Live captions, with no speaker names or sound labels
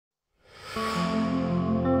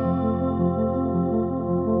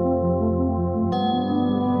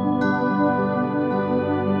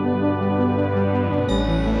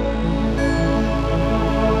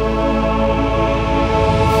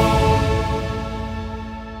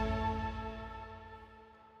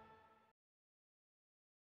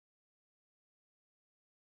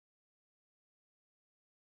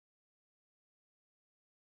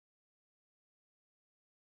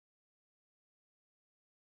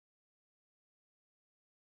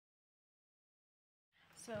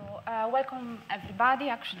Welcome everybody.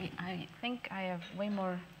 Actually, I think I have way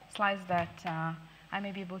more slides that I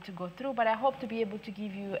may be able to go through, but I hope to be able to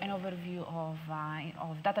give you an overview of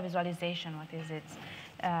data visualization, what is its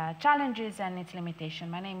challenges and its limitation.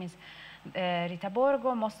 My name is Rita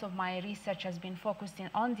Borgo. Most of my research has been focused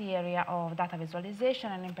on the area of data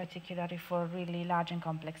visualization, and in particular for really large and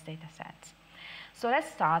complex data sets. So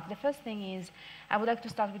let's start. The first thing is I would like to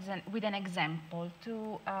start with an example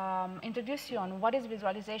to introduce you on what is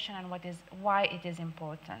visualization and why it is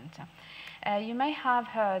important. You may have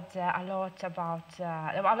heard a lot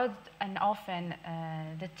and often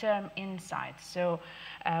the term insights. So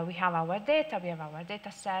we have our data, we have our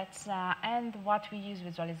data sets, and what we use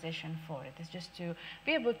visualization for. It is just to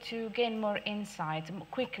be able to gain more insight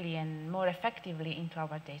quickly and more effectively into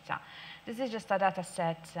our data. This is just a data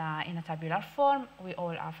set in a tabular form. We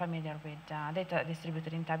all are familiar with data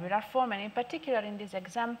distributed in tabular form, and in particular in this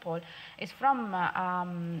example, it is from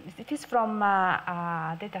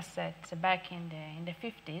a data set back in the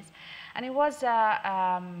 50s, and it was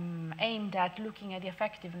aimed at looking at the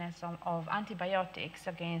effectiveness of antibiotics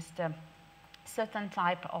against certain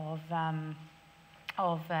type of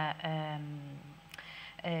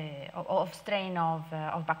strain of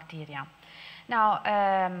bacteria. Now,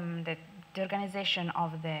 the organization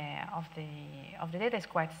of the data is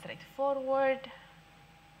quite straightforward.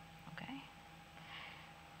 Okay.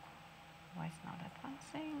 Why is not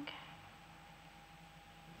advancing?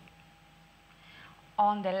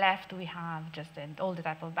 On the left, we have just all the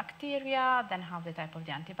type of bacteria, then have the type of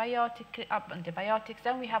the antibiotics.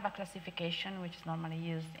 Then we have a classification, which is normally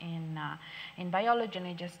used in biology, and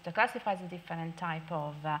it just classifies the different type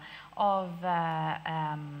of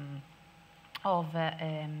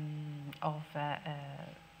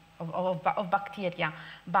bacteria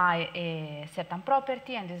by a certain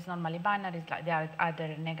property, and this is normally binary. They are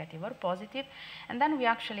either negative or positive. And then we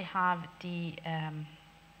actually have the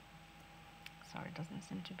sorry, it doesn't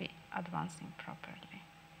seem to be advancing properly.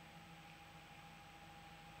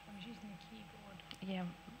 I was using the keyboard. Yeah.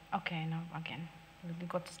 Okay. Now again, we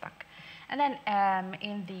got stuck. And then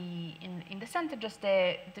in the center, just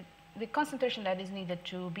the concentration that is needed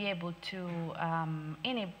to be able to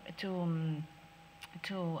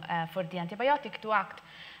for the antibiotic to act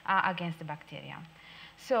against the bacteria.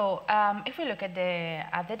 So if we look at the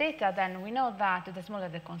data, then we know that the smaller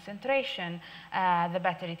the concentration, the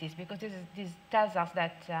better it is, because this tells us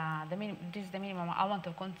that this is the minimum amount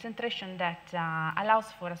of concentration that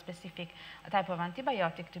allows for a specific type of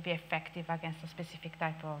antibiotic to be effective against a specific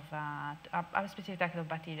type of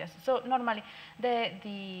bacteria. So normally,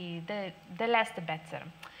 the less the better.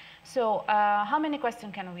 So how many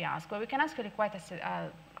questions can we ask? Well, we can ask really quite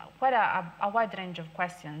a wide range of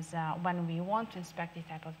questions when we want to inspect this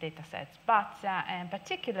type of data sets. But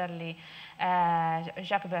particularly,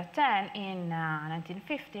 Jacques Bertin in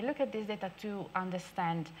 1950 looked at this data to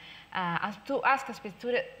understand, to answer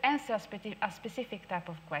a specific type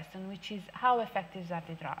of question, which is how effective are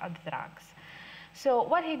the drugs. So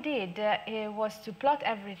what he did was to plot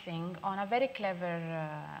everything on a very clever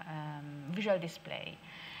visual display.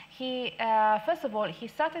 First of all, he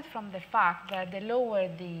started from the fact that the lower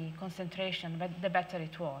the concentration, the better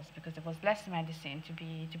it was, because there was less medicine to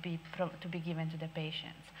be given to the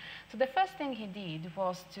patients. So the first thing he did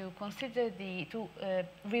was to consider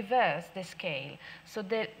reverse the scale. So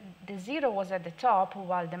the 0 was at the top,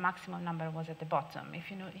 while the maximum number was at the bottom.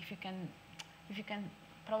 If you can,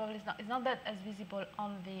 probably it's not that as visible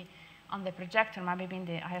on the projector,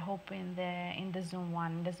 maybe I hope in the Zoom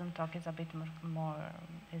one, the Zoom talk is a bit more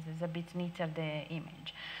is a bit neater, the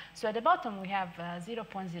image. So at the bottom we have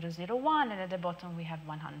 0.001, and at the bottom we have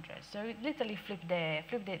 100. So it literally flipped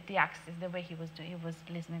the axis the way he was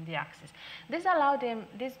listening the axis. This allowed him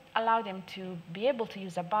to be able to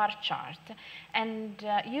use a bar chart and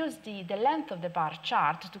use the length of the bar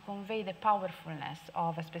chart to convey the powerfulness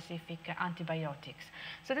of a specific antibiotics.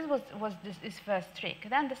 So this was his first trick.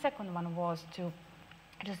 Then the second one was to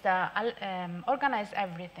just organize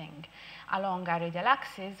everything along a radial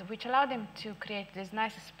axis, which allowed him to create this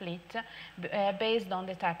nice split based on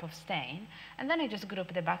the type of stain. And then he just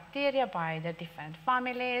grouped the bacteria by the different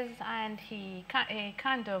families, and he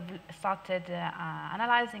kind of started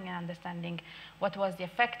analyzing and understanding what was the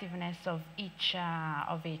effectiveness of each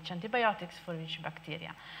antibiotics for each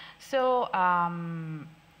bacteria. So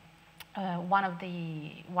one of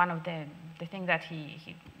the things that we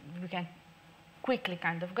can quickly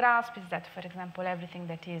kind of grasp is that, for example, everything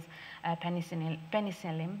that is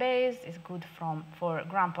penicillin based is good for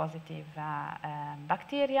gram-positive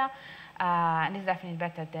bacteria, and is definitely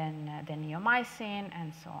better than neomycin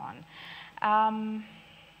and so on.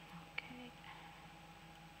 Okay.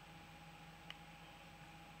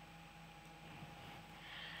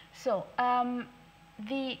 So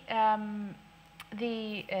the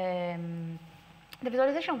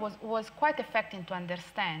visualization was quite effective to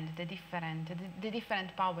understand the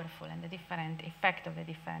different powerful and the different effect of the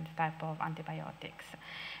different type of antibiotics,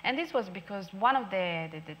 and this was because one of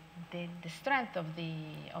the strength of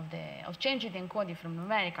changing the encoding from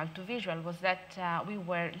numerical to visual was that we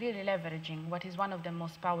were really leveraging what is one of the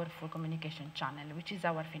most powerful communication channel, which is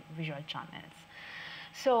our visual channels.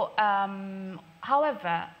 So,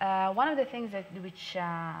 however, one of the things that which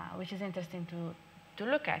is interesting to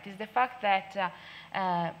look at is the fact that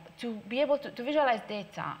to be able to visualize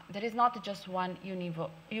data, there is not just one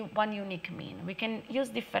unique mean. We can use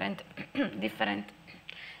different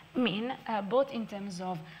mean, both in terms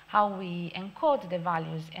of how we encode the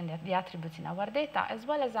values and the attributes in our data, as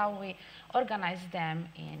well as how we organize them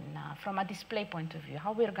from a display point of view,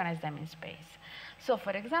 how we organize them in space. So,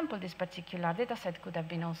 for example, this particular data set could have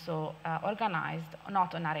been also organized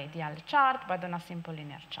not on a radial chart, but on a simple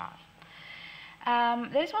linear chart.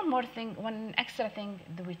 There is one more thing, one extra thing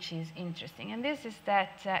which is interesting, and this is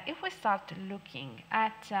that if we start looking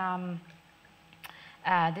at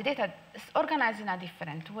the data organized in a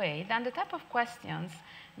different way, then the type of questions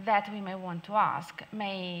that we may want to ask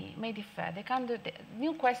may differ. The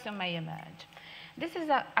new question may emerge. This is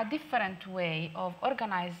a different way of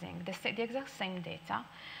organizing the exact same data,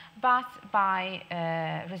 but by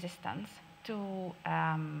resistance to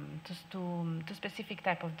specific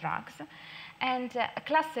type of drugs, and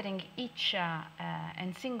clustering each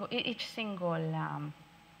single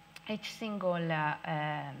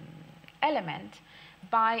element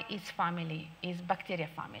by its family, its bacteria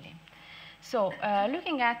family. So,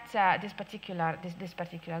 looking at this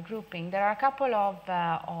particular grouping, there are a couple of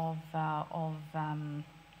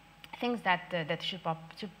things that should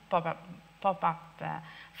pop up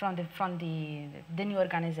from the new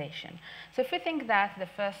organization. So, if we think that the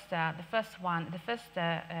first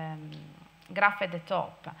graph at the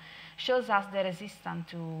top shows us the resistance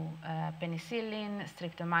to penicillin,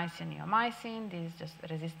 streptomycin, neomycin. This is just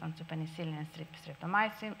resistance to penicillin and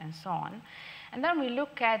streptomycin, and so on. And then we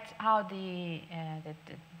look at how the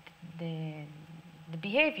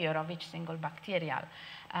behavior of each single bacterial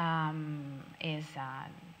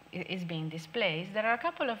is being displayed. There are a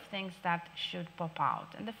couple of things that should pop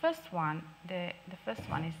out. And the first one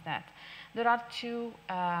is that there are two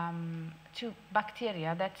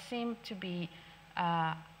bacteria that seem to be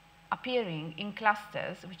appearing in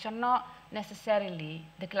clusters which are not necessarily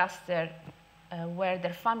the cluster where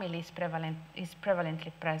their family is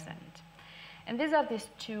prevalently present. And these are these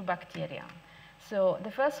two bacteria. So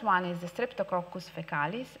the first one is the Streptococcus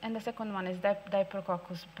fecalis, and the second one is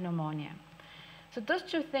Diprococcus pneumoniae. So those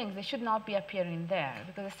two things, they should not be appearing there,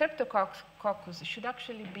 because the Streptococcus should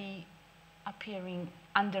actually be appearing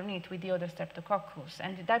underneath with the other Streptococcus,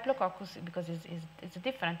 and the Diplococcus, because it's a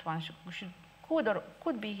different one,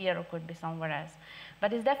 could be here or could be somewhere else,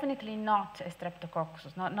 but it's definitely not a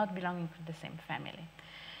Streptococcus, not belonging to the same family.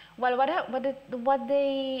 Well, what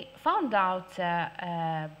they found out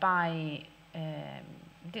by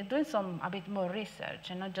doing a bit more research,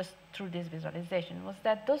 and not just through this visualization, was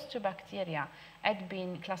that those two bacteria had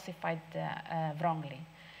been classified wrongly.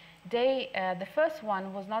 The first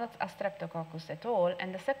one was not a Streptococcus at all,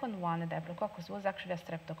 and the second one, the Diplococcus, was actually a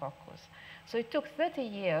Streptococcus. So it took 30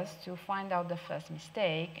 years to find out the first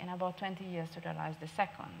mistake, and about 20 years to realize the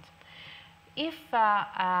second.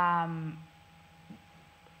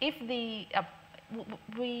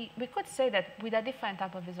 We could say that with a different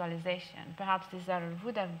type of visualization, perhaps this error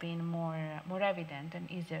would have been more evident and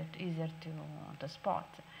easier to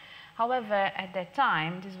spot. However, at that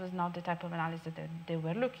time, this was not the type of analysis that they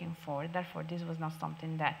were looking for. Therefore, this was not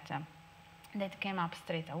something that came up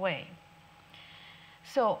straight away.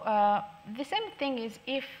 So the same thing is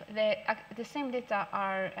if the same data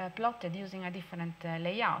are plotted using a different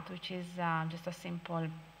layout, which is just a simple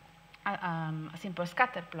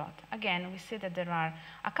scatter plot. Again, we see that there are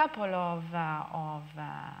a couple of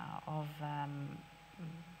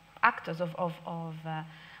actors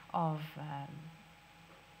of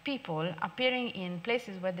people appearing in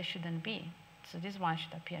places where they shouldn't be. So this one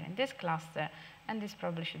should appear in this cluster, and this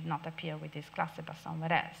probably should not appear with this cluster, but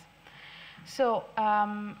somewhere else. So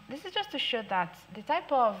this is just to show that the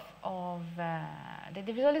type of the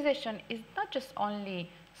visualization is not just only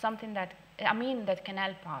something that that can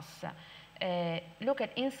help us look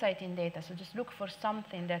at insight in data. So just look for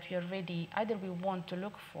something that we already either we want to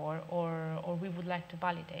look for or we would like to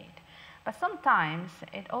validate. But sometimes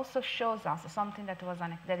it also shows us something that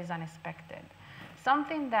is unexpected.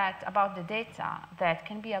 Something about the data that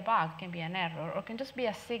can be a bug, can be an error, or can just be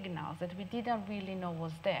a signal that we didn't really know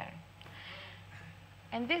was there.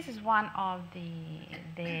 And this is one of the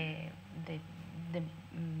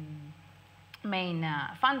main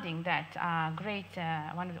funding that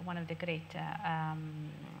one of the great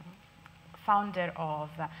founder of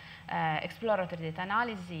exploratory data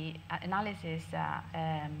analysis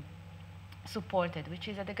supported, which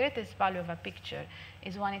is that the greatest value of a picture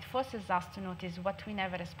is when it forces us to notice what we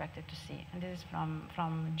never expected to see. And this is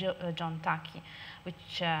from John Taki,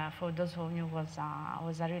 which for those who knew was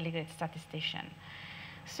a really great statistician.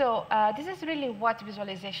 So this is really what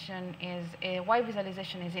visualization is, why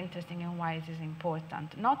visualization is interesting and why it is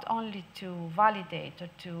important. Not only to validate or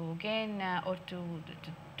to gain or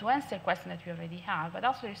to answer questions that we already have, but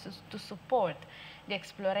also to support the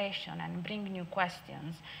exploration and bring new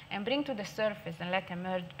questions and bring to the surface and let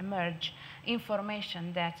emerge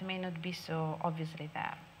information that may not be so obviously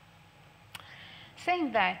there.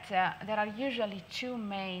 Saying that, there are usually two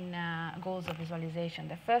main goals of visualization.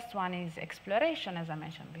 The first one is exploration, as I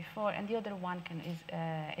mentioned before, and the other one is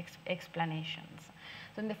explanations.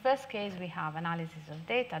 So in the first case, we have analysis of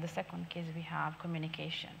data. The second case, we have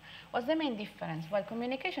communication. What's the main difference? Well,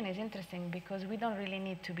 communication is interesting because we don't really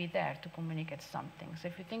need to be there to communicate something. So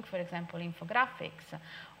if you think, for example, infographics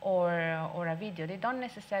or a video, they don't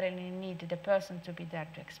necessarily need the person to be there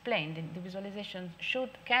to explain. The visualization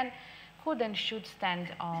could and should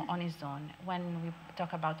stand on its own. When we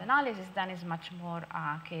talk about analysis, then it's much more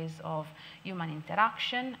a case of human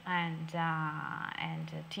interaction and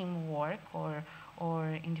teamwork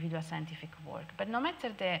or individual scientific work. But no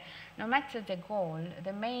matter the goal,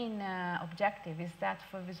 the main objective is that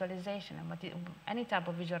for visualization and any type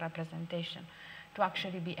of visual representation to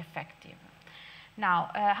actually be effective. Now,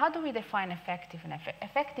 how do we define effectiveness?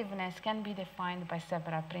 Effectiveness can be defined by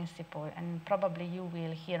several principles, and probably you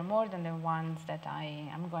will hear more than the ones that I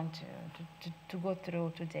am going to go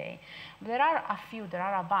through today. But there are a few, there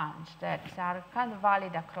are a bunch that are kind of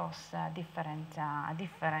valid across different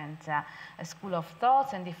school of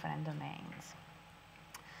thoughts and different domains.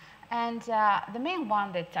 And the main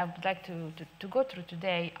one that I would like to go through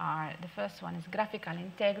today are, the first one is graphical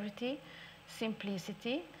integrity,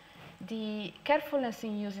 simplicity, the carefulness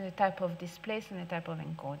in using the type of displays and the type of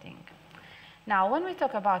encoding. Now, when we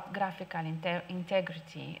talk about graphical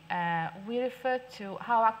integrity, we refer to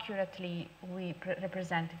how accurately we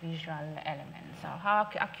represent visual elements, or how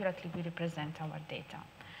accurately we represent our data.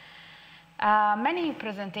 Many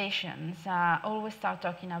presentations always start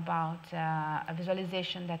talking about a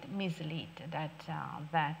visualization that mislead,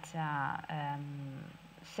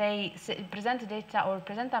 present data or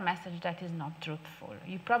present a message that is not truthful.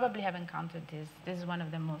 You probably have encountered this. This is one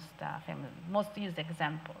of the most most used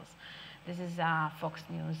examples. This is a Fox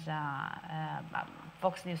News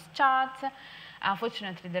chart.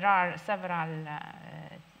 Unfortunately, there are several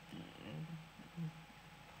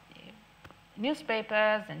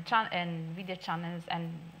newspapers and video channels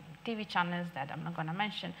and TV channels that I'm not going to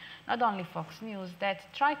mention, not only Fox News, that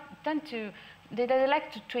they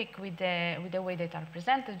like to tweak with the way data are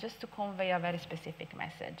presented just to convey a very specific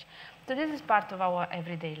message. So this is part of our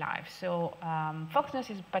everyday life. So Fox News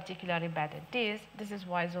is particularly bad at this. This is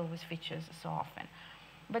why it always features so often.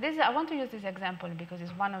 But I want to use this example because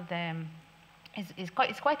it's one of the, it's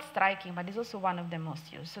quite striking, but it's also one of the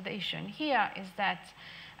most used. So the issue in here is that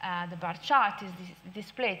the bar chart is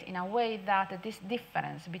displayed in a way that this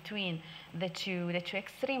difference between the two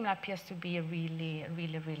extremes appears to be really,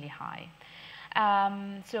 really, really high.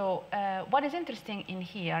 What is interesting in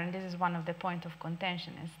here, and this is one of the points of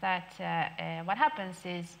contention, is that what happens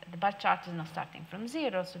is the bar chart is not starting from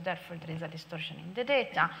zero, so therefore there is a distortion in the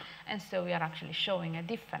data, and so we are actually showing a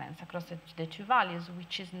difference across the two values,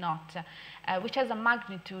 which is not, which has a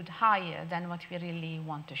magnitude higher than what we really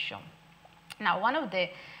want to show. Now, one of the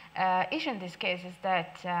issue in this case is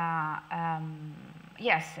that,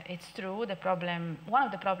 yes, it's true. One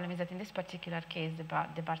of the problems is that in this particular case, the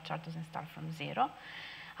bar chart doesn't start from zero.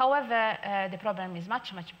 However, the problem is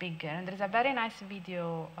much, much bigger. And there is a very nice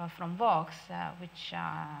video from Vox, which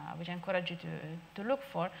I encourage you to look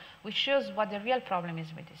for, which shows what the real problem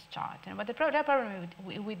is with this chart. And what the real problem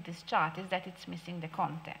with this chart is that it's missing the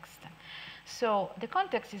context. So the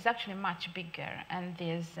context is actually much bigger, and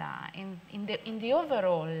there's in the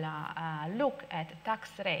overall look at tax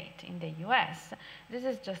rate in the US, this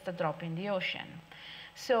is just a drop in the ocean.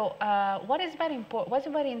 So what is very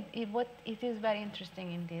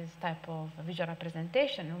interesting in this type of visual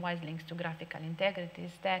representation, and why it links to graphical integrity,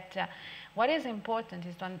 is that what is important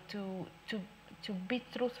is to be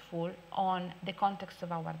truthful on the context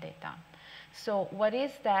of our data. So what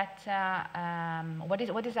is that? What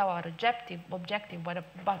is our objective?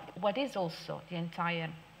 But what is also the entire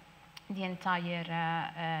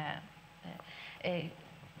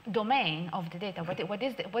domain of the data. What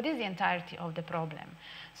is the entirety of the problem?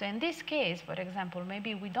 So in this case, for example,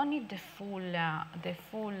 maybe we don't need the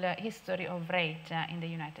full history of rate in the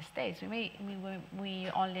United States. We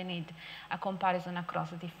only need a comparison across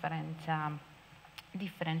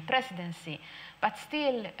different presidency, but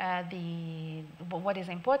still what is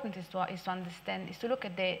important is to understand, is to look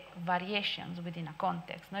at the variations within a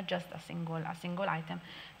context, not just a single item,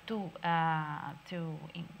 to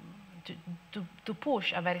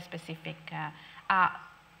push a very specific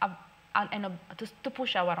to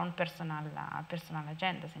push our own personal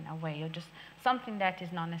agendas in a way, or just something that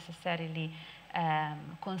is not necessarily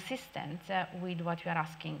consistent with what we are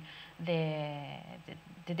asking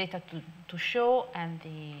the data to show, and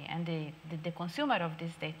the consumer of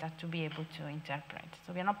this data to be able to interpret.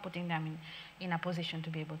 So we are not putting them in a position to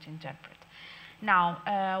be able to interpret. Now,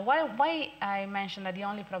 why I mentioned that the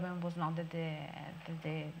only problem was not that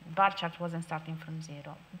the bar chart wasn't starting from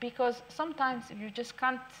zero? Because sometimes you just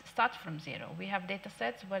can't start from zero. We have data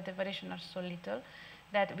sets where the variations are so little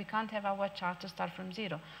that we can't have our chart to start from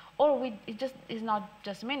zero. Or it just is not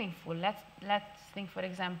just meaningful. Let's think, for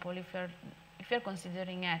example, if you're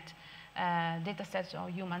considering data sets of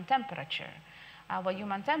human temperature. Our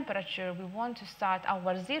human temperature, we want to start,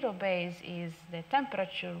 our zero base is the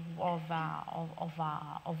temperature of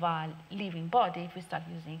a living body. If we start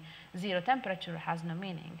using zero, temperature has no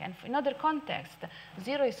meaning. And in other contexts,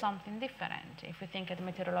 zero is something different. If we think at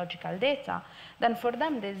meteorological data, then for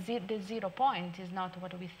them, the 0 point is not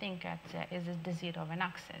what we think is the zero of an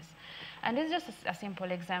axis. And this is just a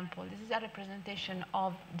simple example. This is a representation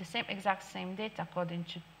of the exact same data according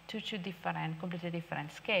to two completely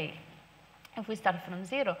different scales. If we start from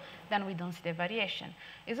zero, then we don't see the variation.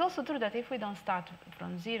 It's also true that if we don't start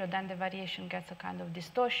from zero, then the variation gets a kind of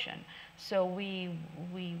distortion. So we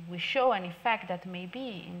show an effect that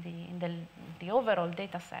maybe in the overall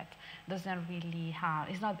data set doesn't really have,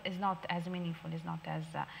 is not as meaningful, is not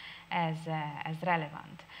as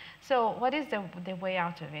relevant. So what is the way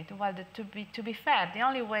out of it? Well, to be fair, the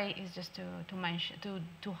only way is just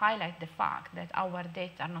to highlight the fact that our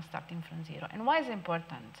data are not starting from zero. And why is it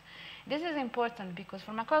important? This is important because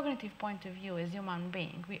from a cognitive point of view, as human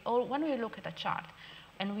beings, when we look at a chart,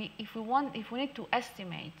 and if we need to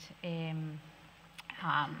estimate an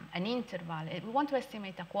interval, we want to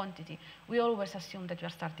estimate a quantity, we always assume that we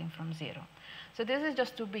are starting from zero. So this is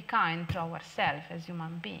just to be kind to ourselves as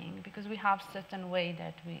human beings, because we have certain way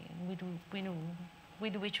that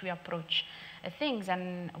with which we approach things,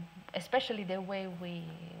 and especially the way we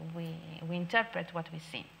interpret what we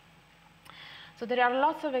see. So there are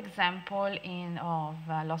lots of examples of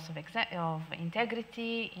loss of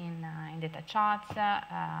integrity in data charts.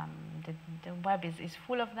 The web is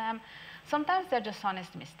full of them. Sometimes they're just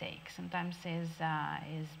honest mistakes. Sometimes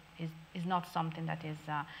is not something that is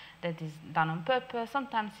done on purpose.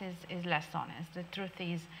 Sometimes is less honest. The truth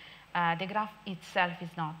is, the graph itself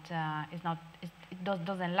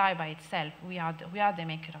doesn't lie by itself. We are the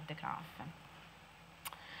maker of the graph.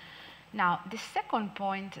 Now, the second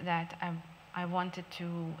point that I wanted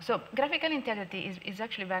to, so graphical integrity is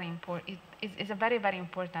actually very important. It's a very, very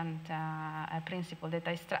important principle that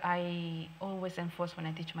I always enforce when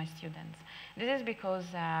I teach my students. This is because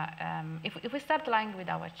if we start lying with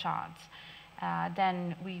our charts,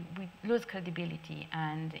 then we lose credibility,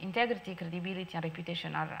 and integrity, credibility, and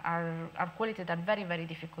reputation are qualities that are very, very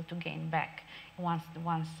difficult to gain back once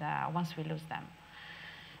we lose them.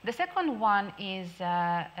 The second one is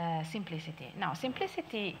simplicity. Now,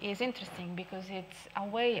 simplicity is interesting because it's a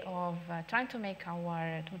way of trying to make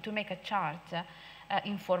a chart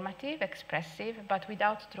informative, expressive, but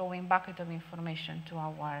without throwing bucket of information to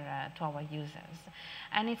our users.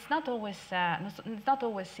 And it's not always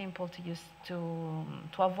simple to use to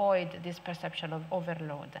avoid this perception of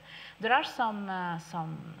overload. There are some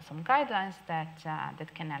guidelines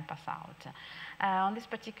that can help us out. On this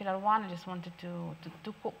particular one, I just wanted to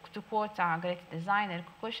quote a great designer,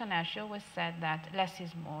 Coco Chanel. She always said that less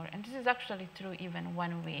is more, and this is actually true even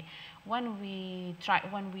when we try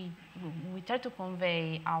to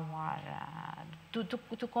convey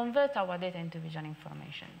to convert our data into visual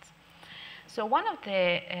informations. So one of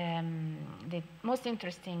the most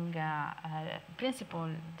interesting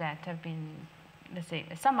principles that have been, let's say,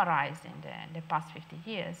 summarized in the past 50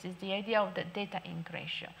 years is the idea of the data ink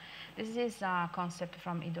ratio. This is a concept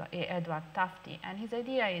from Edward Tufte, and his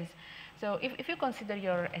idea is, so if you consider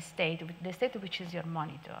your estate, the estate which is your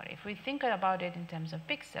monitor, if we think about it in terms of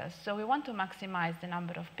pixels, so we want to maximize the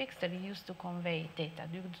number of pixels used to convey data,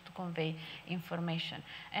 used to convey information,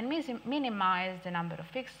 and minimize the number of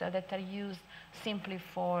pixels that are used simply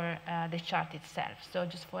for the chart itself, so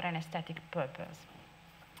just for an aesthetic purpose.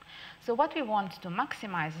 So what we want to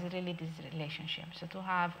maximize is really this relationship. So to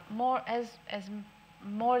have more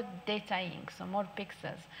more data ink, so more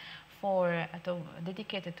pixels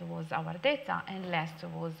dedicated towards our data and less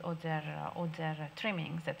towards other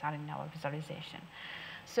trimmings that are in our visualization.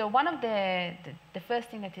 So one of the first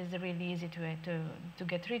thing that is really easy to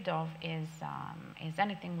get rid of is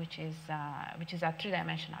anything which is a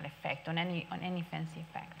three-dimensional effect on any fancy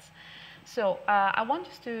effects. So I want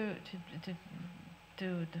us to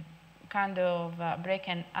kind of break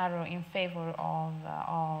an arrow in favor of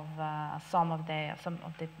some of the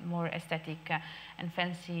more aesthetic and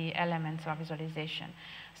fancy elements of visualization.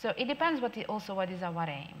 So it depends what is our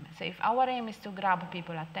aim. So if our aim is to grab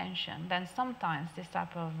people's attention, then sometimes this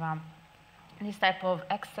type of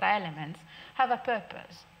extra elements have a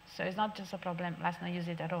purpose. So it's not just a problem, let's not use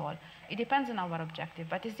it at all. It depends on our objective,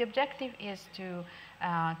 but if the objective is to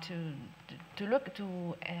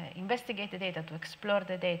investigate the data, to explore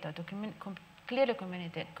the data, to clearly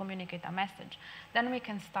communicate a message, then we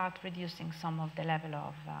can start reducing some of the level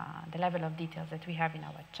of details that we have in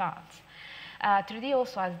our charts. 3D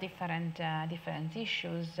also has different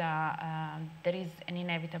issues. There is an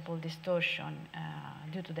inevitable distortion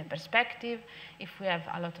due to the perspective. If we have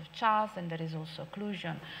a lot of charts, then there is also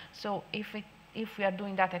occlusion. So if we are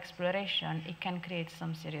doing that exploration, it can create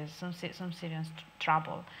some serious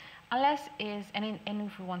trouble. And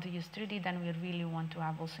if we want to use 3D, then we really want to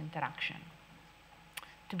have also interaction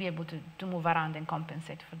to be able to move around and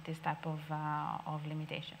compensate for this type of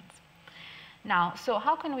limitations. Now, so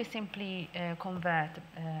how can we simply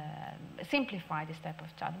simplify this type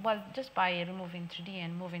of chart? Well, just by removing 3D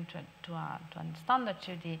and moving to a standard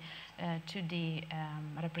 2D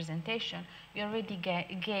representation, we already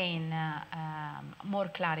gain more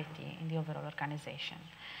clarity in the overall organization.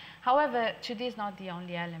 However, 2D is not the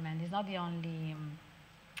only element. It's not the only.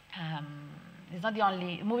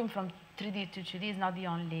 Moving from 3D to 2D is not the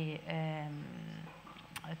only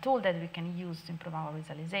tool that we can use to improve our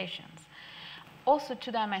visualizations. Also, a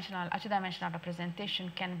two-dimensional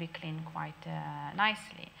representation can be cleaned quite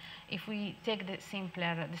nicely. If we take the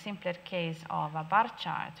simpler case of a bar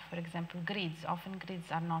chart, for example, grids. Often grids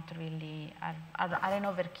are not really are an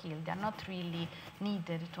overkill. They are not really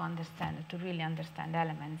needed to really understand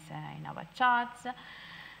elements in our charts.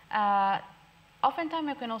 Oftentimes,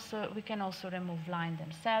 we can also remove lines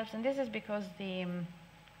themselves, and this is because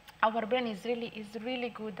our brain is really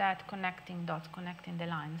good at connecting dots, connecting the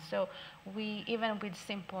lines. So even with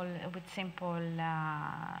simple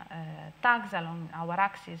tags along our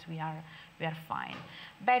axis, we are fine.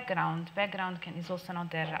 Background is also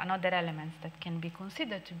another element that can be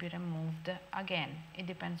considered to be removed. Again, it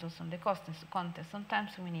depends also on the context.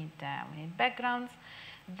 Sometimes we need backgrounds.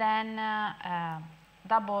 Then a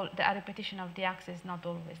repetition of the axis is not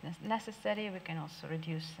always necessary. We can also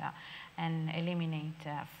reduce and eliminate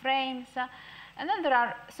frames. And then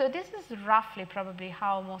so this is roughly probably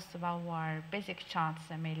how most of our basic charts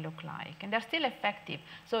may look like. And they're still effective.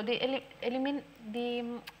 So the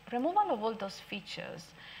removal of all those features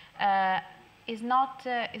is not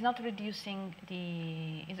reducing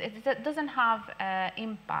it doesn't have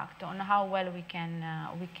impact on how well we can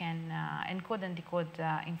encode and decode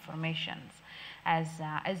informations as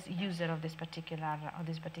user of this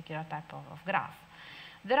particular type of graph.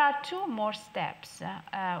 There are two more steps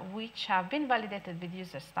which have been validated with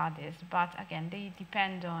user studies, but again, they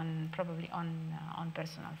depend probably on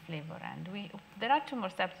personal flavor. And there are two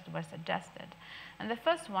more steps that were suggested. And the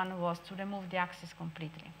first one was to remove the axis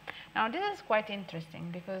completely. Now, this is quite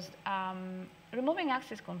interesting because removing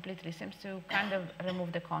axis completely seems to kind of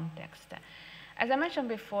remove the context. As I mentioned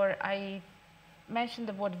before, I mentioned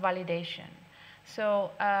the word validation.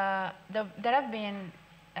 So there have been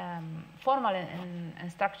formal and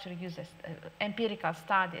structured uses, empirical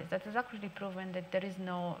studies that has actually proven that there is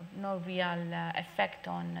no real effect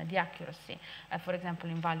on the accuracy, for example,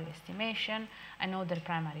 in value estimation and other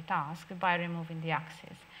primary tasks by removing the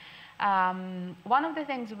axis. One of the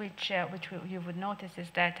things which you would notice is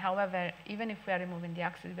that, however, even if we are removing the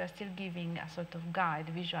axis, we are still giving a sort of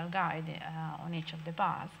visual guide on each of the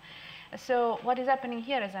bars. So what is happening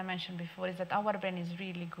here, as I mentioned before, is that our brain is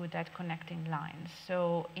really good at connecting lines.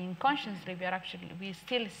 So inconsciously, we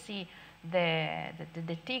still see the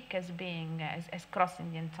tick as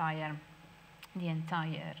crossing the entire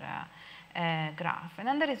graph. And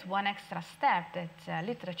then there is one extra step that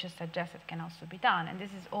literature suggests that can also be done, and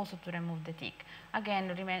this is also to remove the tick. Again,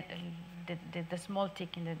 the small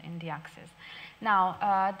tick in the axis. Now,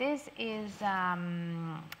 this is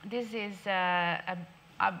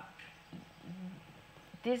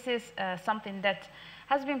this is something that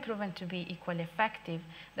has been proven to be equally effective.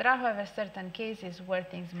 There are, however, certain cases where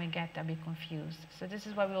things may get a bit confused. So this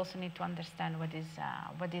is why we also need to understand what is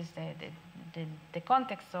the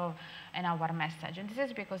context of in our message. And this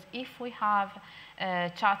is because if we have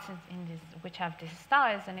charts in this which have these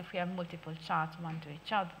styles, and if we have multiple charts one to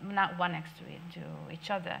each other, not one next to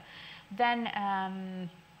each other, then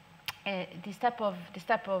this type of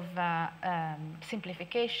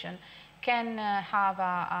simplification can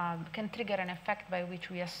can trigger an effect by which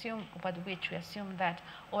we assume that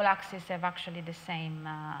all axes have actually the same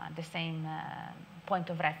point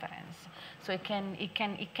of reference. So it can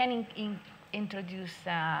introduce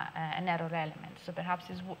an error element. So perhaps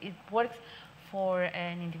it works for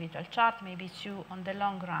an individual chart, maybe two. On the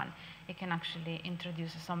long run, it can actually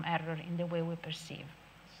introduce some error in the way we perceive.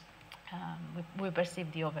 We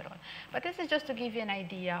perceive the overall. But this is just to give you an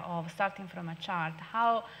idea of, starting from a chart,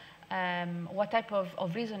 how what type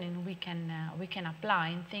of reasoning we can apply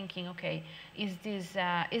in thinking, okay, is this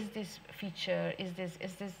feature, is this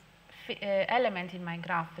element in my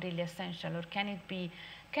graph really essential, or can it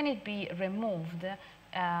be removed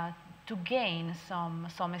to gain some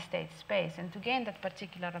state space, and to gain that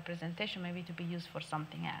particular representation, maybe to be used for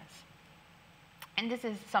something else. And this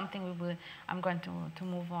is something I'm going to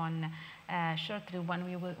move on shortly when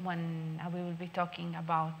we will be talking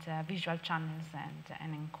about visual channels and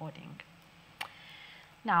encoding.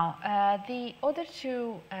 Now, the other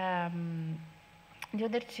two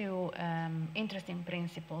interesting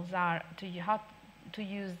principles are to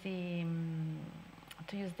use the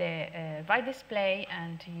right display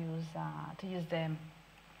and to use the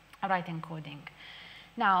right encoding.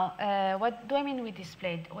 Now, what do I mean with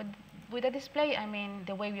display? With a display, I mean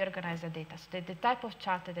the way we organize the data. So the type of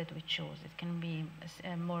chart that we choose, it can be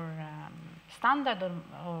more standard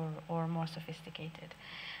or more sophisticated.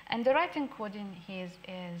 And the right encoding is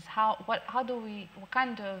what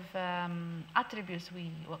kind of attributes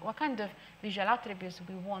what kind of visual attributes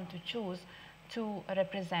we want to choose to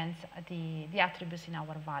represent the attributes in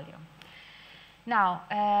our value. Now,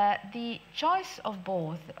 the choice of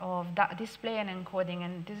both, of display and encoding,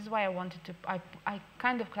 and this is why I wanted to, I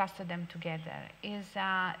kind of clustered them together, is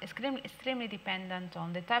extremely dependent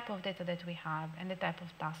on the type of data that we have and the type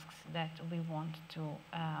of tasks that we want to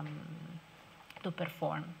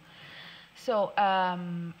perform. So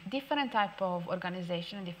different type of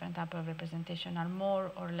organization and different type of representation are more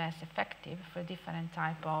or less effective for different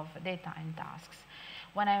type of data and tasks.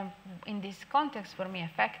 When I'm in this context, for me,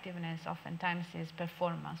 effectiveness oftentimes is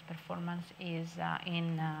performance. Performance is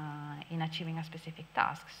in achieving a specific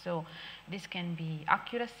task. So this can be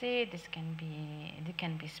accuracy, this can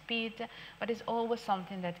be speed, but it's always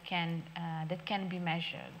something that can be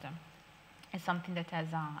measured. It's something that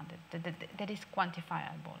has that is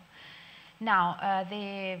quantifiable. Now,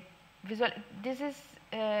 these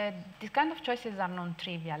kind of choices are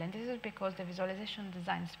non-trivial, and this is because the visualization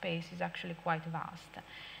design space is actually quite vast.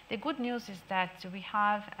 The good news is that we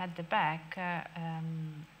have at the back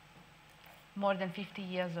more than 50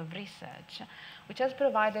 years of research, which has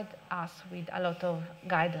provided us with a lot of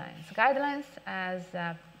guidelines. Guidelines as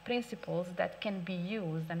principles that can be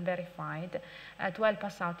used and verified to help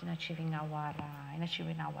us out in achieving our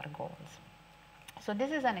goals. So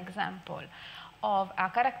this is an example of a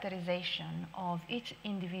characterization of each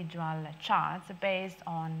individual chart based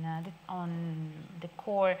on the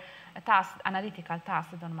core analytical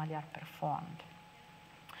tasks that normally are performed.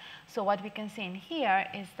 So what we can see in here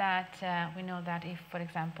is that we know that if, for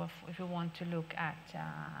example, if we want to look at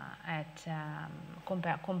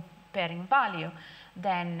comparing value,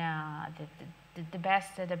 then the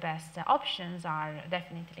best options are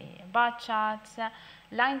definitely bar charts,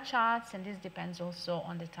 line charts, and this depends also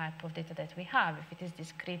on the type of data that we have. If it is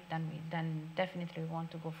discrete, then definitely we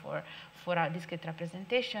want to go for a discrete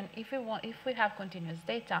representation. If we have continuous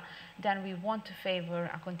data, then we want to favor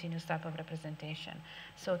a continuous type of representation.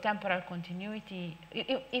 So temporal continuity,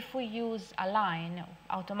 if we use a line,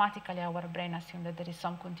 automatically our brain assumes that there is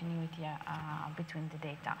some continuity between the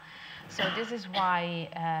data. So this is why,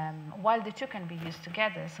 while the two can be used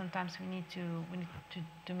together, sometimes we need to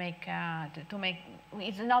make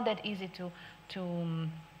it's not that easy to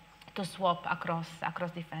swap across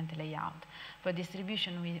different layout. For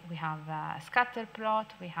distribution, we have scatter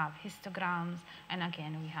plot, we have histograms, and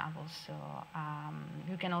again we have also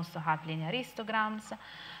you can also have linear histograms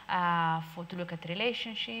to look at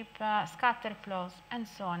relationship, scatter plots, and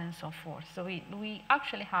so on and so forth. So we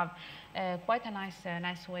actually have quite a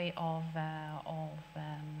nice way of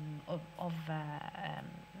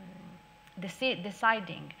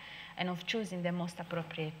deciding and of choosing the most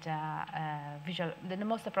appropriate the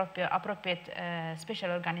most appropriate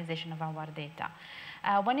spatial organization of our data.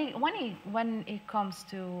 When it comes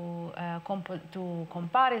to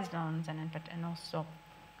comparisons and also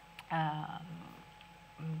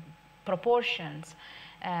proportions,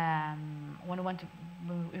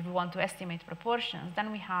 if we want to estimate proportions,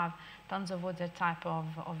 then we have tons of other type of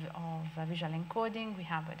visual encoding. We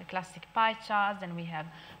have the classic pie charts, then we have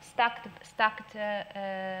stacked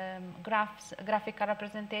graphical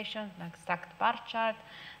representations like stacked bar chart,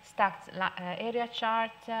 stacked area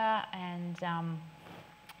chart,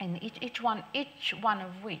 and each one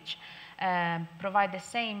of which provide the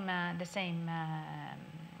same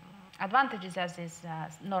advantages as its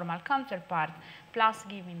normal counterpart, plus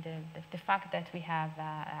given the fact that we have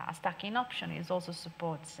a stacking option, it also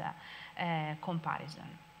supports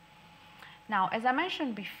comparison. Now, as I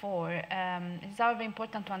mentioned before, it's very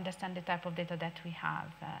important to understand the type of data that we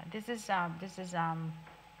have. This is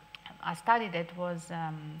a study that was,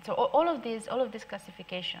 so all of these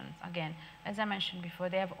classifications, again, as I mentioned before,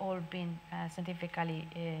 they have all been scientifically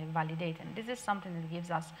validated. And this is something that gives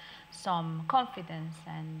us some confidence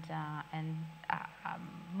and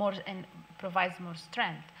provides more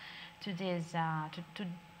strength to these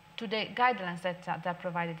to the guidelines that are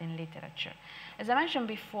provided in literature. As I mentioned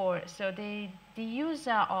before, so the use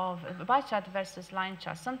of bar chart versus line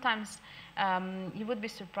chart, sometimes you would be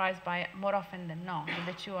surprised by, more often than not, that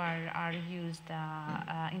the two are used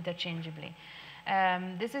interchangeably.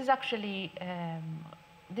 This is actually,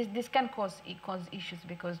 this can cause issues,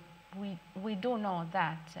 because we do know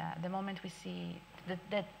that the moment we see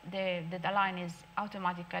that the line is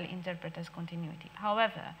automatically interpreted as continuity.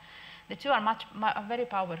 However, the two are very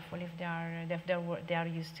powerful if they are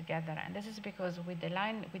used together, and this is because with the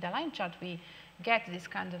line chart we get this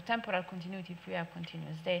kind of temporal continuity if we have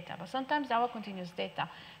continuous data. But sometimes our continuous data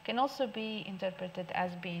can also be interpreted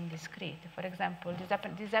as being discrete. For example,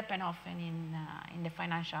 this happen often in the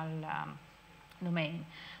financial domain.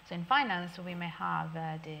 So in finance, we may have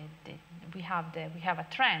we have a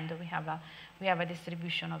trend, we have a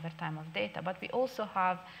distribution over time of data, but we also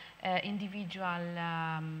have individual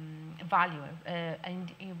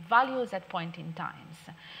values at point in times.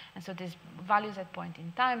 And so these values at point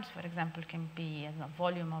in times, for example, can be a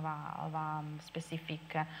volume of a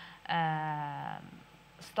specific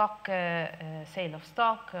stock, sale of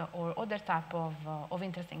stock, or other type of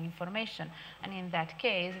interesting information. And in that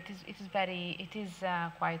case, it is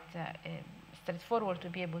quite straightforward to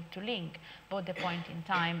be able to link both the point in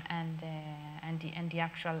time and the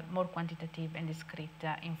actual more quantitative and discrete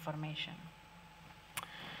information.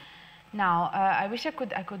 Now, I wish I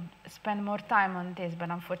could spend more time on this,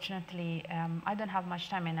 but unfortunately, I don't have much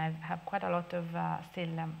time, and I have quite a lot of still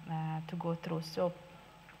to go through. So,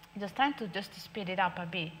 just trying to speed it up a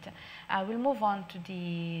bit. We'll move on to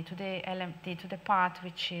the part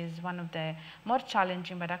which is one of the more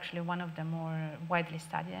challenging, but actually one of the more widely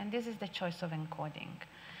studied, and this is the choice of encoding.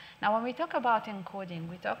 Now, when we talk about encoding,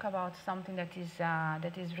 we talk about something that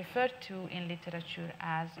is referred to in literature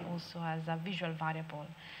as also as a visual variable.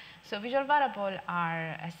 So visual variables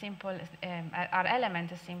are are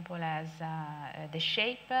elements as simple as the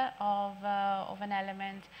shape of an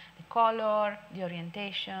element, the color, the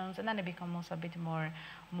orientations, and then they become also a bit more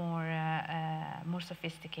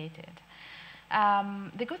sophisticated.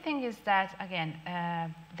 The good thing is that, again,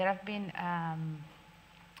 there have been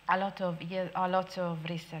a lot of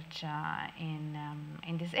research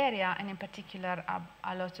in this area, and in particular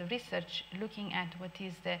a lot of research looking at what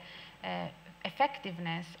is the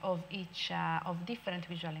effectiveness of each of different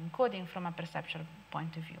visual encoding from a perceptual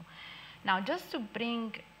point of view. Now, just to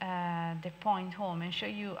bring the point home and show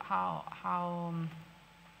you how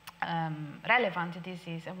relevant this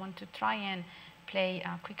is, I want to try and play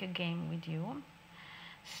a quick game with you.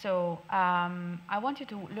 So I want you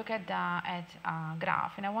to look at a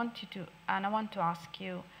graph, and I want to ask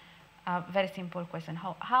you a very simple question: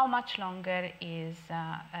 how much longer is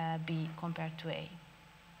B compared to A?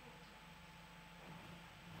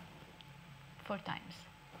 4 times,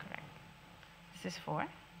 correct. This is 4.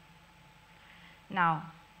 Now,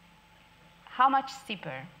 how much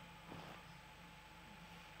steeper?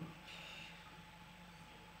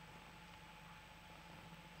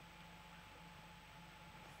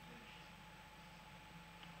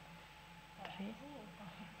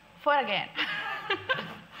 Four again.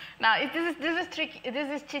 Now, this is tricky.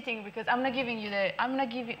 This is cheating, because I'm not giving you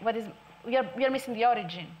what is. You're missing the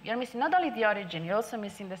origin. You're missing not only the origin, you're also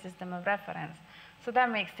missing the system of reference. So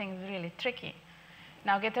that makes things really tricky.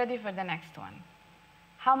 Now get ready for the next one.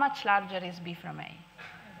 How much larger is B from A?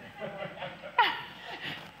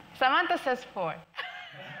 Samantha says 4.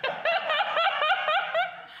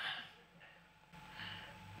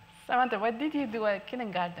 Samantha, what did you do at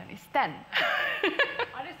kindergarten? It's 10. I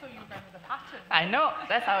just thought you were going with a pattern. I know,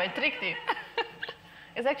 that's how I tricked you.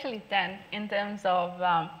 It's actually 10 in terms of,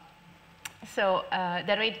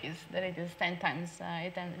 the radius is 10 times,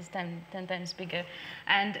 it's 10 times bigger.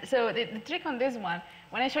 And so the trick on this one,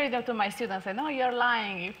 when I show it to my students, I say, no, you're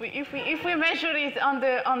lying. If we measure it on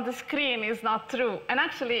the screen, it's not true. And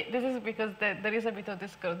actually, this is because there is a bit of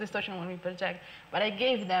distortion when we project. But I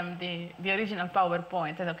gave them the original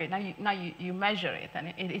PowerPoint, and okay, now you measure it,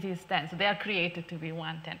 and it is 10. So they are created to be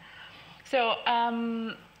 110. So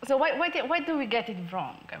so why do we get it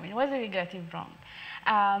wrong? I mean, why do we get it wrong?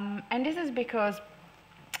 And this is because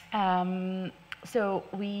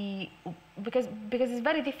because it's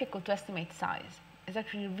very difficult to estimate size. It's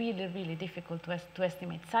actually really, really difficult to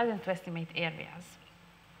estimate size and to estimate areas.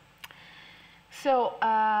 So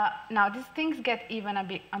now these things get even a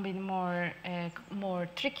bit more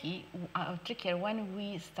trickier when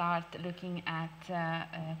we start looking at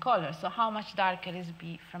color. So how much darker is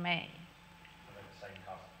B from A?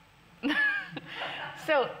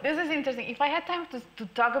 So this is interesting. If I had time to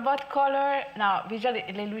talk about color, now visual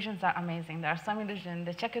illusions are amazing. There are some illusions.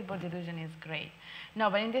 The checkerboard illusion is great. No,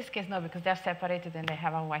 but in this case, no, because they're separated and they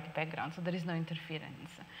have a white background, so there is no interference.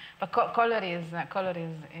 But color is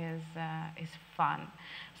fun.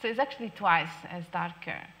 So it's actually twice as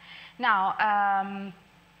darker. Now,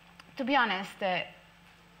 to be honest,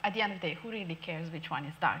 at the end of the day, who really cares which one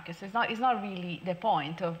is darker? So it's not really the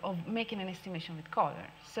point of making an estimation with color.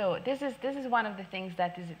 So this is one of the things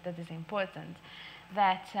that is important.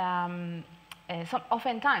 That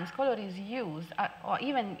oftentimes color is used, or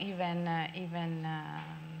even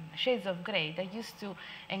shades of gray. They're used to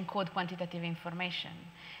encode quantitative information,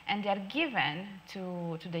 and they are given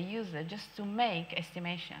to the user just to make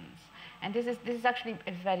estimations. And this is actually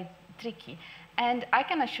very tricky. And I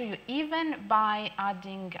can assure you, even by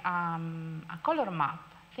adding a color map,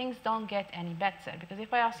 things don't get any better. Because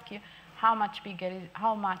if I ask you how much bigger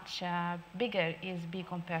is B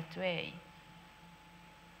compared to A?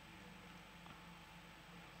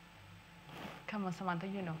 Come on, Samantha,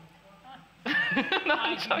 you know. No,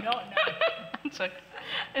 I do not know. I'm sorry.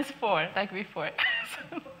 It's 4, like before.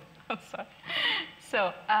 I'm sorry.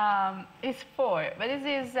 So it's 4, but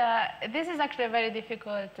this is actually a very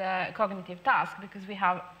difficult cognitive task, because we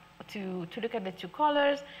have to look at the two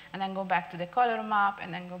colors and then go back to the color map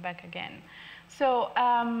and then go back again. So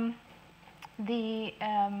the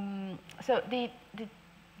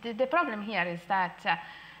problem here is that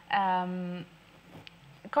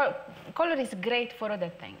color is great for other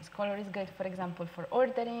things. Color is great, for example, for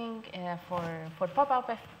ordering, for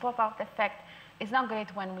pop-out effect. It's not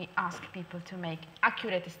great when we ask people to make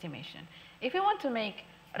accurate estimation. If we want to make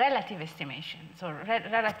relative estimations or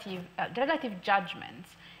relative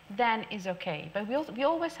judgments, then it's okay. But we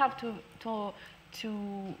always have to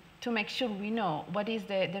make sure we know what is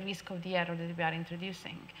the risk of the error that we are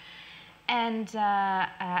introducing. And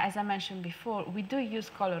as I mentioned before, we do use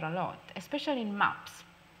color a lot, especially in maps.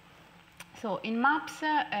 So in maps,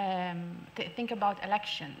 think about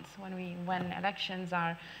elections, when elections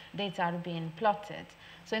data are being plotted.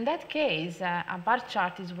 So in that case, a bar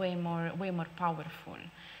chart is way more powerful.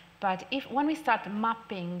 But when we start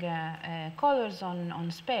mapping colors on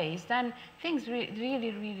space, then things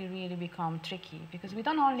really become tricky, because we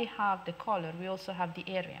don't only have the color, we also have the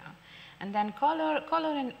area. And then color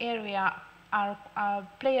and area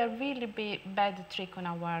play a really bad trick on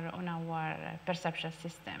our perceptual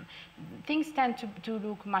system. Things tend to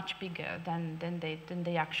look much bigger than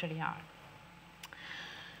they actually are.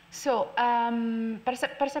 So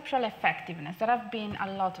perceptual effectiveness. There have been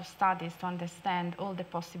a lot of studies to understand all the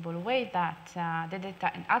possible ways that the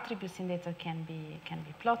data and attributes in data can be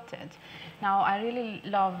plotted. Now, I really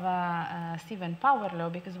love Stephen Powerlow,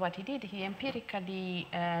 because what he did, he empirically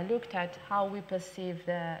looked at how we perceive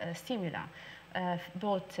the stimuli,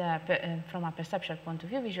 both from a perceptual point of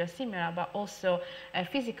view, visual stimuli, but also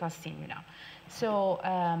physical stimuli. So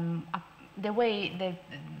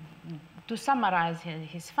to summarize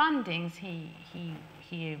his findings, he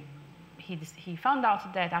found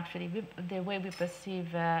out that actually the way we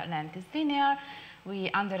perceive length is linear.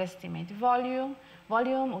 We underestimate volume,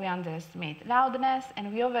 we underestimate loudness,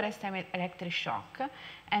 and we overestimate electric shock,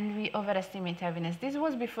 and we overestimate heaviness. This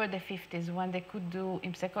was before the 50s, when they could do,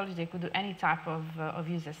 in psychology, they could do any type of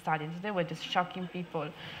user studies. They were just shocking people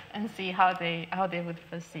and see how they would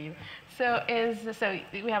perceive. So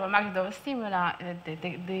we have a magnitude of a stimuli.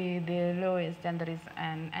 The lowest, then there is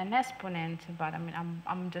an exponent. But I mean,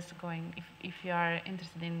 I'm just going. If you are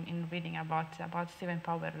interested in reading about Stephen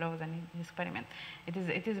Powerlow's and his experiment,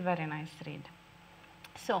 it is a very nice read.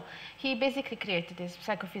 So he basically created this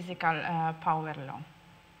psychophysical power law,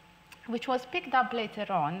 which was picked up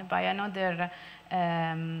later on by another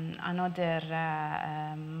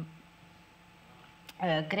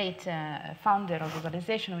great founder of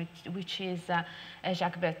visualization, which is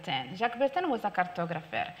Jacques Bertin. Jacques Bertin was a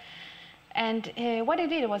cartographer. And what he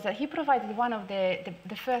did was that he provided one of the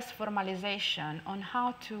first formalization on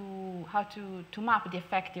how to map the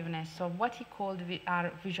effectiveness of what he called our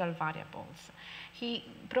visual variables. He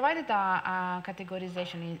provided a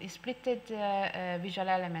categorization. He splitted visual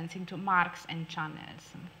elements into marks and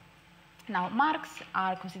channels. Now, marks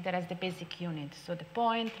are considered as the basic unit, so the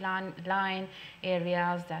point, line,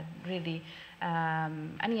 areas that really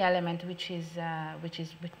any element which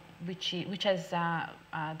has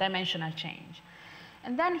dimensional change.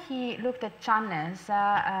 And then he looked at channels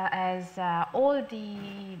as all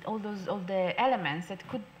the elements that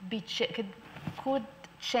could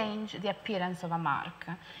change the appearance of a mark.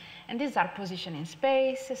 And these are position in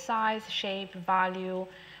space, size, shape, value,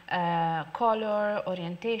 color,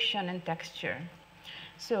 orientation, and texture.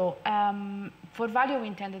 So for value, we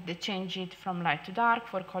intended to change it from light to dark.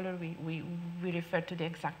 For color, we refer to the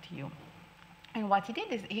exact hue. And what he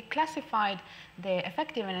did is he classified the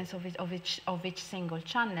effectiveness of each single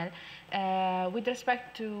channel with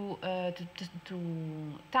respect to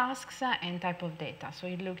tasks and type of data. So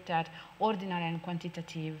he looked at ordinary and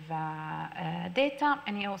quantitative data,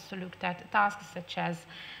 and he also looked at tasks such as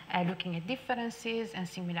looking at differences and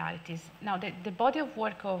similarities. Now, the body of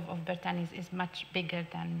work of Bertin is much bigger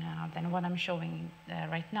than what I'm showing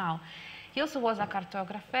right now. He also was a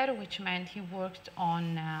cartographer, which meant he worked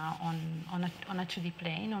on a 2D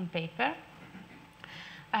plane, on paper.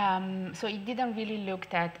 So he didn't really look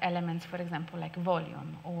at elements, for example, like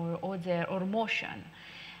volume or motion.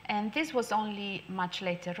 And this was only much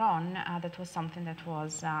later on. That was something that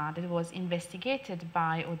was investigated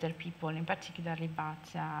by other people, in particularly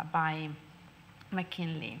by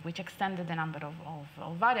McKinley, which extended the number of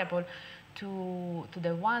variables to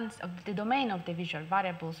the ones of the domain of the visual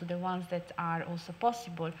variables, to the ones that are also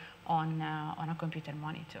possible on a computer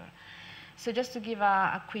monitor. So just to give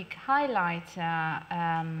a quick highlight,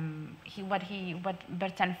 what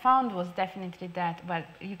Bertin found was definitely that, well,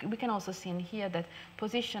 we can also see in here that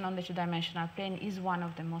position on the two-dimensional plane is one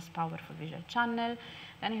of the most powerful visual channels.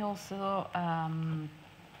 Then he also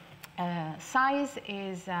size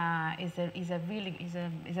is a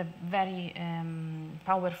very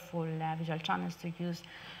powerful visual channels to use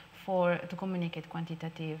to communicate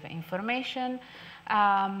quantitative information.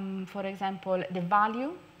 For example, the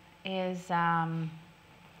value is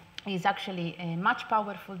actually much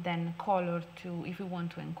powerful than color if we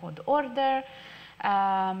want to encode order.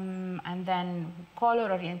 And then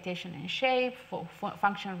color, orientation, and shape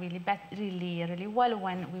function really well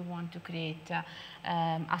when we want to create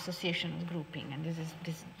association grouping. And this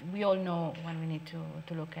we all know when we need to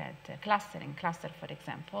look at clustering, cluster for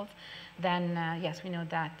example. Then yes, we know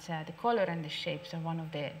that the color and the shapes are one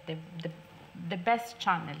of the best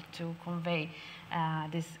channel to convey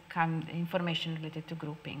this kind of information related to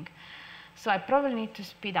grouping. So I probably need to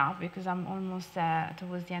speed up because I'm almost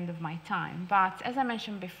towards the end of my time. But as I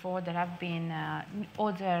mentioned before, there have been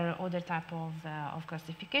other type of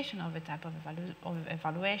classification, other type of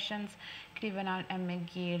evaluations. Krivenal and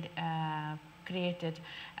McGill created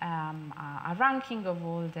a ranking of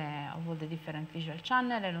all the different visual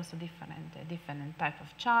channels and also different type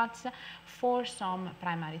of charts for some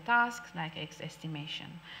primary tasks like estimation.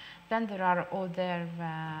 Then there are other,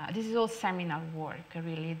 this is all seminal work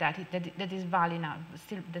really that is valid now,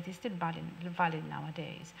 that is still valid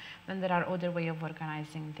nowadays. Then there are other way of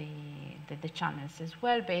organizing the channels as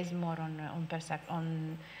well, based more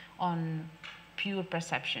on pure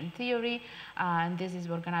perception theory. And this is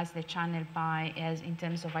organized the channel in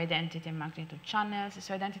terms of identity and magnitude channels.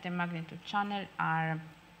 So identity and magnitude channel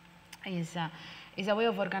is a way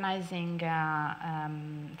of organizing.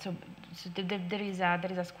 There is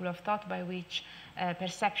a school of thought by which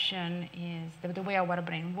perception is the way our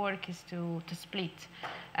brain works is to split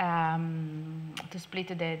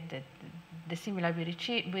the signal we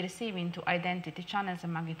receive into identity channels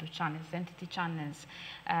and magnitude channels. Identity channels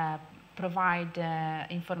provide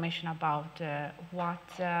information about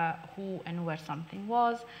what, who, and where something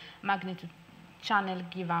was. Magnitude channel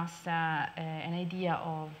give us an idea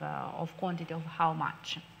of quantity, of how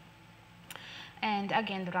much. And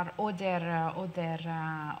again, there are other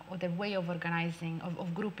way of organizing,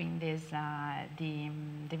 of grouping these the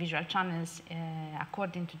visual channels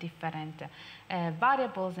according to different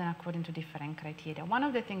variables and according to different criteria. One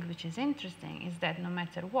of the things which is interesting is that no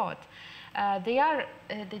matter what,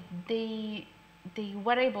 they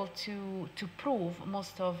were able to prove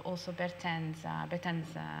most of also Bertin's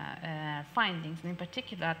findings. And in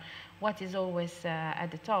particular, what is always at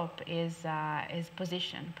the top is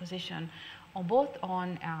position on both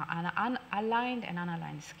on an aligned and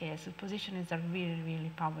unaligned scale. So position is a really,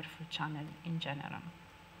 really powerful channel in general.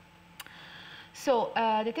 So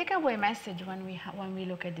the takeaway message when we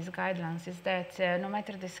look at these guidelines is that no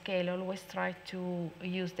matter the scale, always try to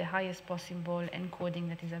use the highest possible encoding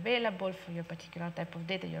that is available for your particular type of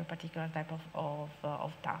data, your particular type of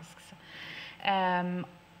tasks.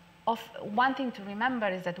 One thing to remember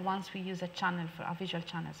is that once we use a visual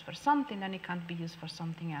channels for something, then it can't be used for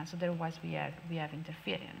something else. Otherwise, we have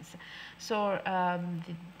interference. So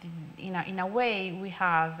in a way, we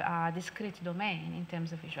have a discrete domain in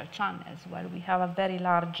terms of visual channels, while we have a very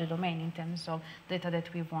large domain in terms of data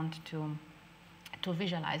that we want to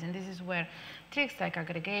visualize. And this is where tricks like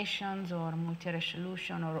aggregations or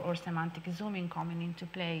multi-resolution or semantic zooming coming into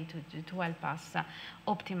play to help us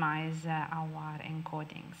optimize our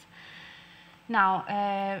encodings. Now,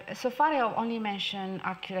 so far I only mentioned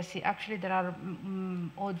accuracy. Actually, there are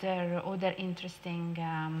other interesting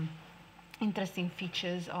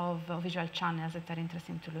features of visual channels that are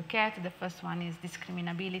interesting to look at. The first one is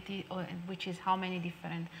discriminability, which is how many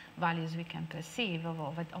different values we can perceive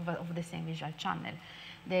of the same visual channel.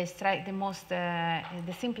 The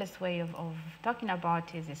simplest way of talking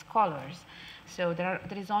about it is colors. So there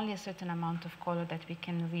is only a certain amount of color that we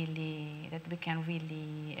can really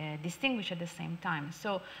distinguish at the same time.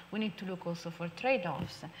 So we need to look also for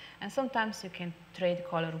trade-offs. And sometimes you can trade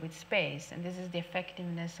color with space, and this is the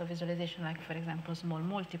effectiveness of visualization. Like for example, small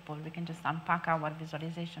multiple. We can just unpack our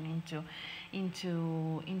visualization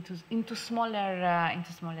into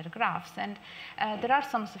smaller graphs. And there are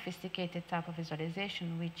some sophisticated type of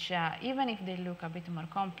visualization which, even if they look a bit more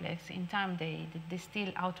complex, in time they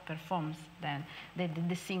still outperforms the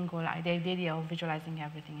idea of visualizing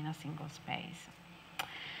everything in a single space.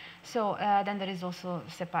 So then there is also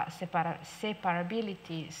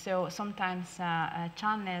separability. So sometimes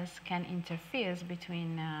channels can interfere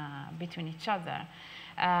between each other.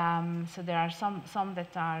 So there are some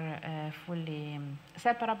that are fully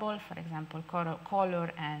separable, for example,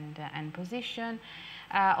 color and position.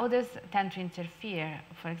 Others tend to interfere.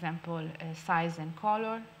 For example, size and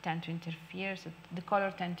color tend to interfere. So the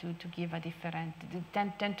color tend to give a different,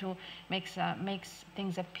 tend to makes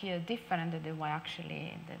things appear different than what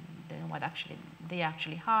they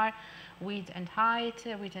actually are. Width and height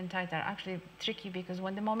are actually tricky, because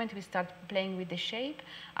when the moment we start playing with the shape,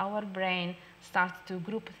 our brain starts to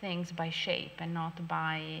group things by shape and not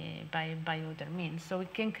by other means. So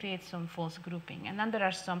it can create some false grouping. And then there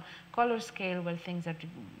are some color scale where things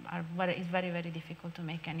it's very, very difficult to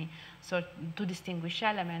make any to distinguish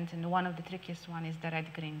elements. And one of the trickiest one is the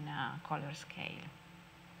red-green color scale.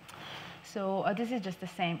 So this is just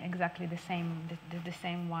exactly the same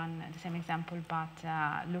example, but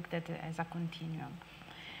looked at as a continuum.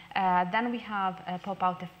 Then we have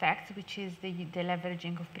pop-out effects, which is the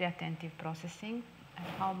leveraging of pre-attentive processing.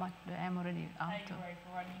 How much I'm already out?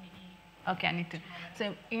 Okay, I need to.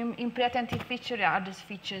 So in pre-attentive features, there are those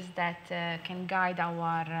features that can guide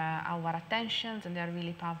our attentions, and they are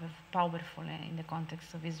really powerful in the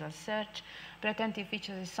context of visual search. Pre-attentive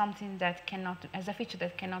features is something that as a feature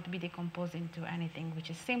that cannot be decomposed into anything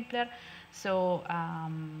which is simpler. So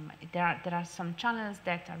there are some channels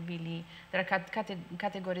that are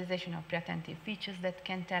categorization of pre-attentive features that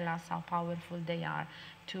can tell us how powerful they are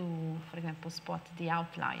to, for example, spot the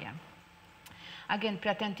outlier. Again,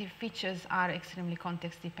 pre-attentive features are extremely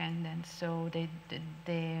context dependent, so the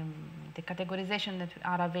categorization that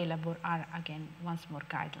are available are, again, once more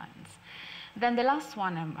guidelines. Then the last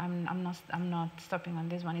one, I'm not stopping on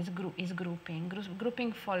this one, is grouping.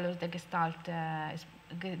 Grouping follows the Gestalt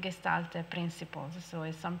principles, so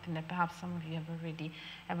it's something that perhaps some of you have already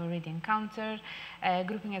encountered.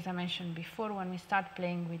 Grouping, as I mentioned before, when we start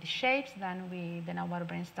playing with shapes, then our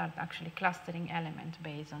brain starts actually clustering elements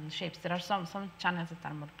based on shapes. There are some channels that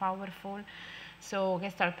are more powerful. So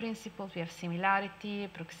Gestalt principles, we have similarity,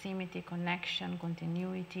 proximity, connection,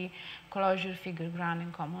 continuity, closure, figure ground,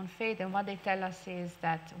 and common fate. And what they tell us is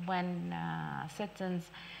that when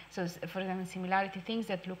so for example, similarity, things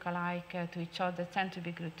that look alike to each other tend to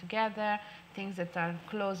be grouped together. Things that are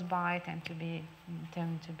close by tend to be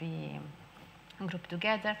grouped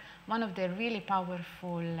together. One of the really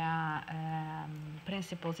powerful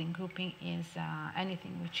principles in grouping is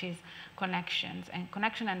anything which is connections. And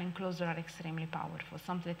connection and enclosure are extremely powerful.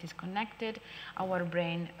 Something that is connected, our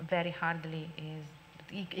brain very hardly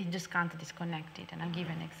it just can't disconnect it. And I'll give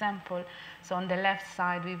an example. So on the left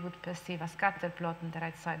side, we would perceive a scatter plot. On the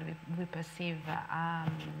right side, we perceive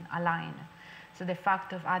a line. So the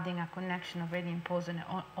fact of adding a connection already imposed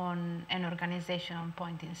on an organization on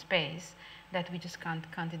point in space that we just can't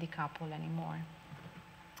decouple anymore.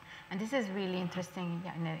 And this is really interesting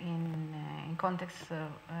in context, for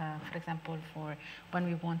example, for when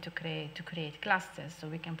we want to create clusters. So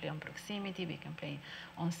we can play on proximity, we can play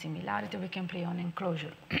on similarity, we can play on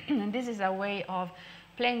enclosure. And this is a way of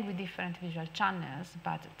playing with different visual channels,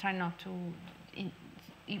 but try not to,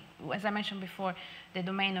 as I mentioned before, the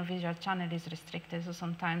domain of visual channel is restricted. So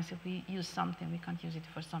sometimes if we use something, we can't use it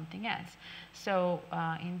for something else. So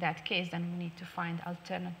in that case, then we need to find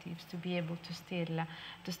alternatives to be able to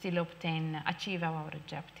still achieve our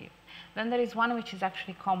objective. Then there is one which is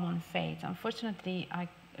actually common fate. Unfortunately,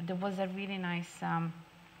 there was a really nice,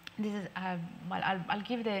 this is, well, I'll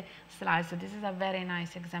give the slides. So this is a very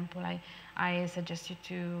nice example. I suggest you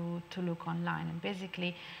to look online. And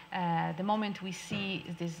basically, the moment we see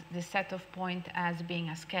this set of points as being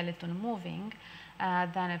a skeleton moving,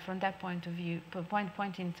 then from that point of view,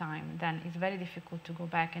 point in time, then it's very difficult to go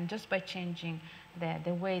back. And just by changing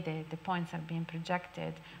the way the points are being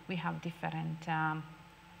projected, we have different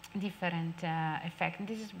effects. And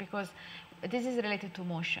this is because this is related to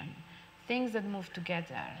motion. Things that move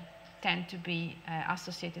together tend to be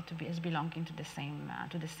associated as belonging to the same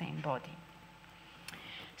body.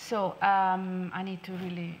 So I need to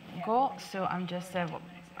really go. So I'm just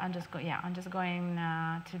going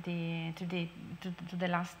to the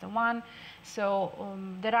last one. So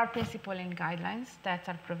there are principles and guidelines that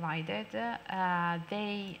are provided.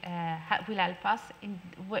 They will help us.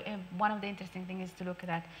 One of the interesting things is to look at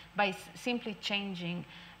that by simply changing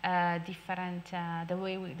the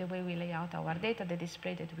way we lay out our data, the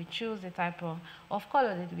display that we choose, the type of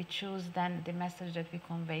color that we choose, then the message that we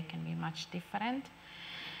convey can be much different.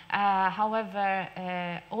 However,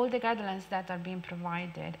 all the guidelines that are being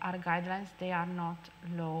provided are guidelines. They are not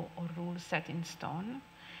law or rules set in stone.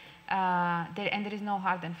 And there is no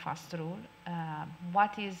hard and fast rule.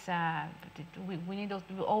 We need to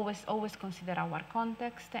always consider our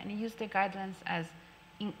context and use the guidelines as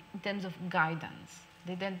in terms of guidance.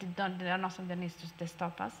 They are not something that needs to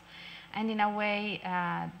stop us. And in a way,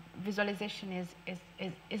 visualization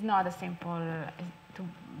is not as simple. To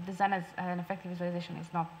design an effective visualization is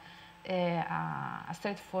not a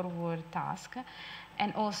straightforward task,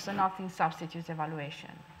 and also nothing substitutes evaluation.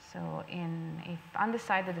 So if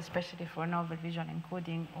undecided, especially for novel visual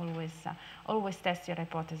encoding, always test your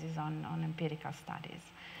hypothesis on empirical studies.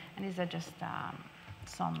 And these are just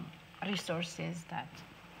some resources that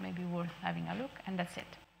may be worth having a look, and that's it.